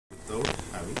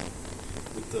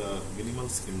minimal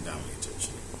skin damage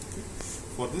actually. Okay.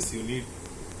 For this you need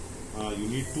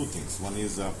two things. One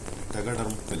is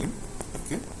Tegaderm film.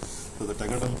 Okay, so the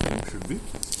Tegaderm film should be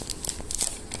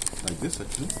like this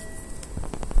actually.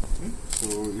 Okay. So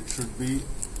it should be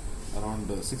around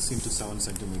 6 into 7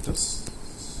 centimeters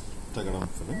Tegaderm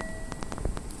film.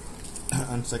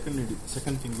 And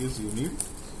second thing is you need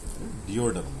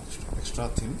deoderm, extra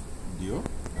thin deoderm.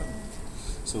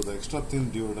 So the extra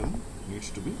thin deoderm needs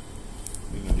to be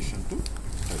in addition to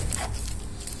Tegaderm.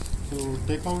 So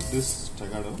take out this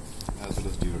Tegaderm as well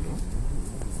as deoderm,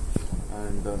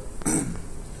 and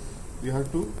you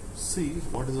have to see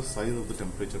what is the size of the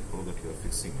temperature probe that you are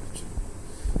fixing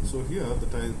actually. So here the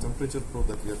temperature probe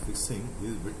that we are fixing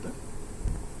is a bit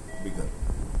bigger.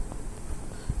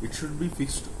 It should be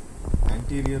fixed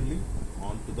anteriorly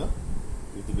onto the,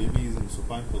 if the baby is in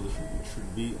supine position, it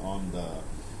should be on the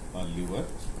liver,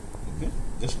 okay,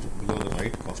 just below the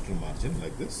right costal margin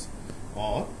like this,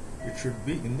 or it should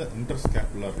be in the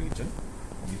interscapular region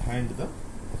behind the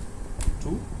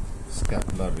two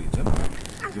scapular region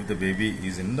if the baby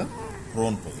is in the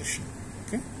prone position.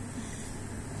 Okay,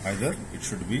 either it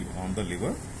should be on the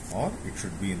liver or it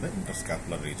should be in the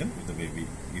interscapular region if the baby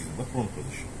is in the prone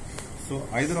position. So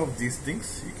either of these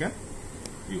things you can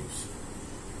use.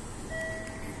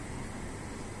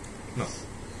 Now,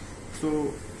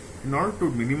 so in order to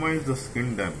minimize the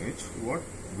skin damage, what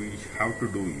we have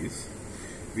to do is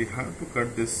we have to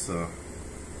cut this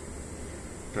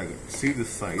target. See this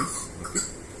size, okay?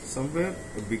 Somewhere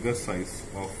a bigger size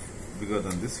of bigger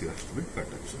than this has to be cut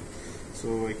actually.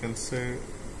 So I can say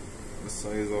the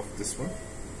size of this one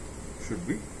should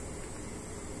be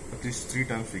at least 3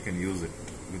 times we can use it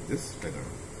with this Tegaderm.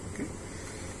 Okay,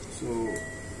 so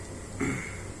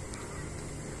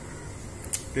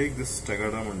take this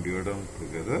Tegaderm and deoderm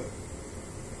together,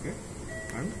 okay,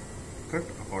 and cut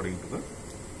according to the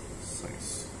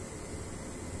size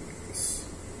like this.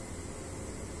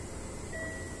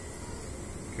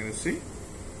 Can you see?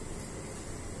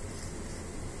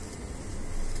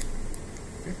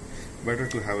 Okay. Better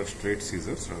to have a straight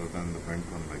scissors rather than the bent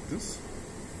one like this.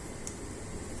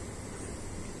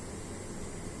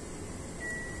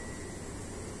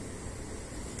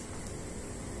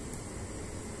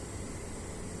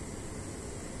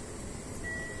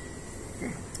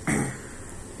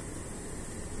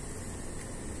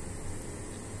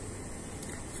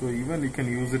 So even you can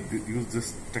use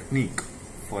this technique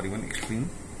for even extreme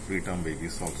preterm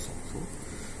babies also. So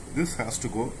this has to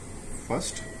go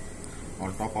first.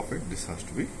 On top of it, this has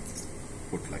to be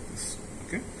put like this.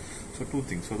 Okay. So two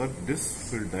things, so that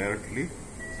this will directly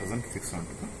doesn't fix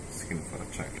onto the skin for a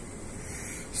child.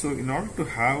 So in order to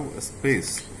have a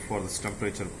space for this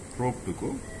temperature probe to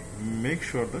go, make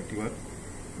sure that you are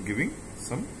giving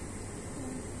some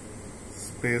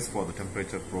space for the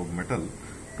temperature probe metal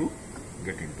to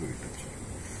get into it actually.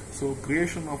 So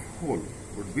creation of hole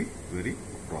would be very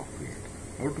appropriate.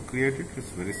 How to create it is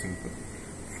very simple.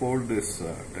 Fold this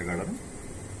Tegaderm.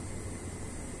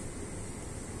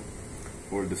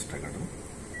 Fold this Tegaderm.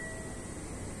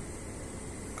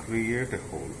 Create a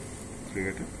hole.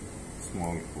 Create a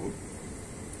small hole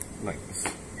like this.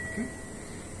 Okay.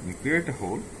 When you create a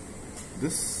hole,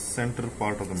 this center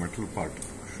part of the metal part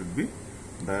should be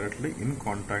directly in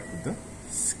contact with the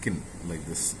skin like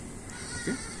this.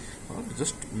 Okay, or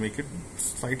just make it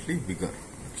slightly bigger.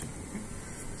 Okay.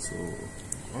 So,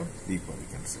 or deeper you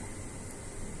can say.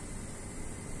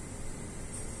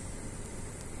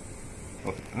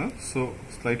 Okay, so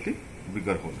slightly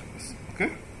bigger hole like this.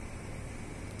 Okay,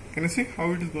 can you see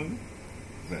how it is going?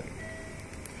 Very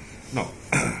good. Now,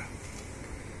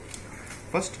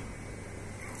 first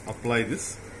apply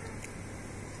this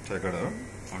Tegaderm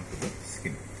onto the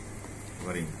skin.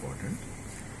 Very important.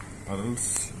 Or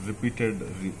else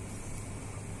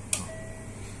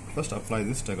first apply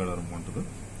this Tegaderm onto the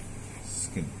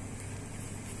skin.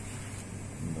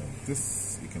 Like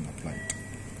this you can apply it.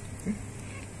 Okay.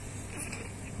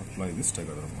 Apply this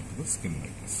Tegaderm onto the skin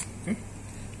like this. Okay.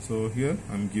 So here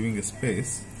I am giving a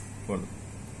space for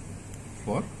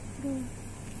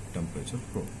temperature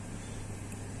probe.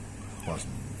 Pause.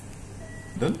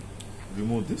 Then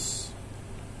remove this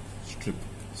strip.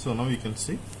 So now you can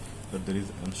see that there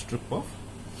is a strip of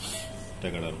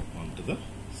Tegaderm onto the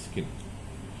skin.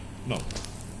 Now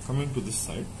coming to this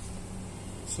side,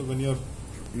 so when you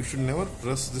should never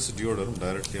press this deoderm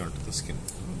directly onto the skin.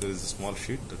 There is a small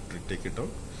sheet that will take it out,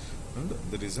 and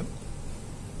there is an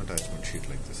attachment sheet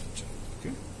like this.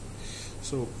 Okay.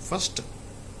 So first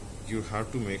you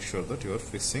have to make sure that you are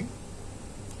fixing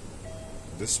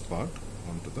this part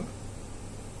onto the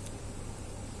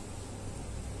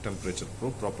temperature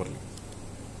probe properly.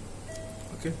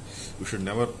 Okay, you should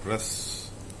never press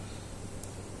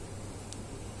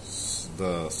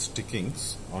the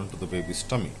stickings onto the baby's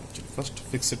tummy. Actually, first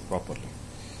fix it properly.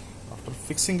 After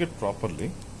fixing it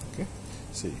properly, okay,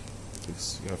 see,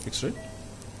 you have fixed it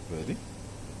very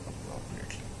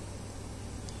appropriately.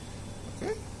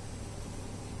 Okay,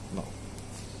 now,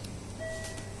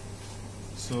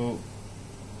 so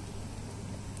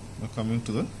now coming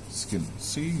to the skin,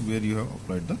 see where you have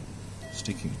applied the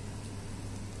sticking.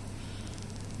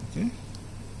 Okay,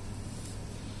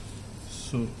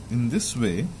 so in this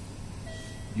way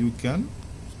you can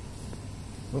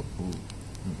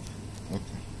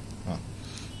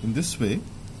in this way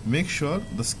make sure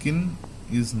the skin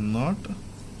is not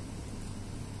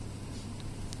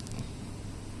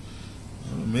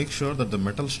make sure that the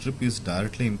metal strip is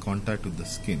directly in contact with the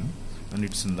skin and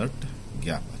it's in that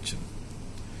gap actually.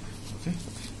 Okay,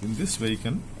 in this way you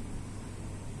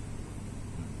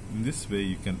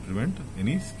can prevent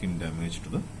any skin damage to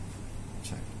the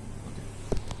child.